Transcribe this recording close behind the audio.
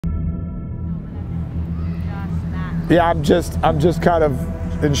Yeah, I'm just kind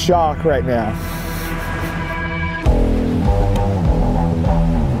of in shock right now.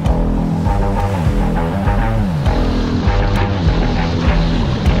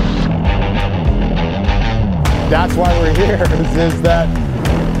 That's why we're here, is that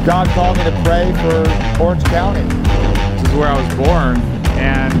God called me to pray for Orange County. This is where I was born,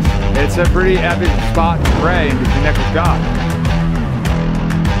 and it's a pretty epic spot to pray and to connect with God.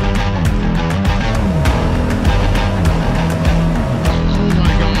 Oh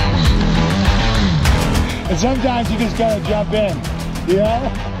my gosh. And sometimes you just gotta jump in, you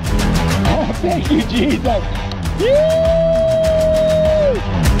know? Oh, thank you, Jesus. Woo!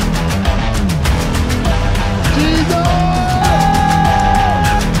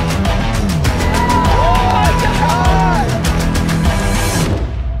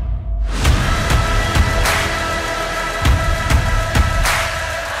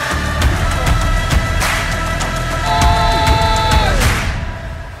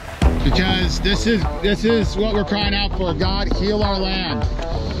 Because this is what we're crying out for. God, heal our land.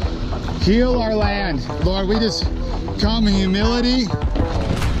 Heal our land. Lord, we just come in humility.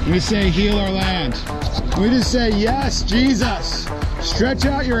 We say, heal our land. We just say, yes, Jesus. Stretch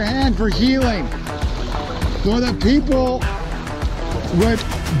out your hand for healing. Lord, that people would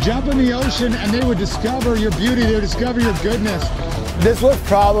jump in the ocean and they would discover your beauty. They would discover your goodness. This was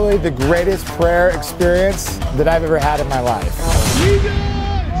probably the greatest prayer experience that I've ever had in my life.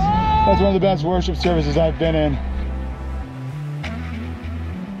 That's one of the best worship services I've been in.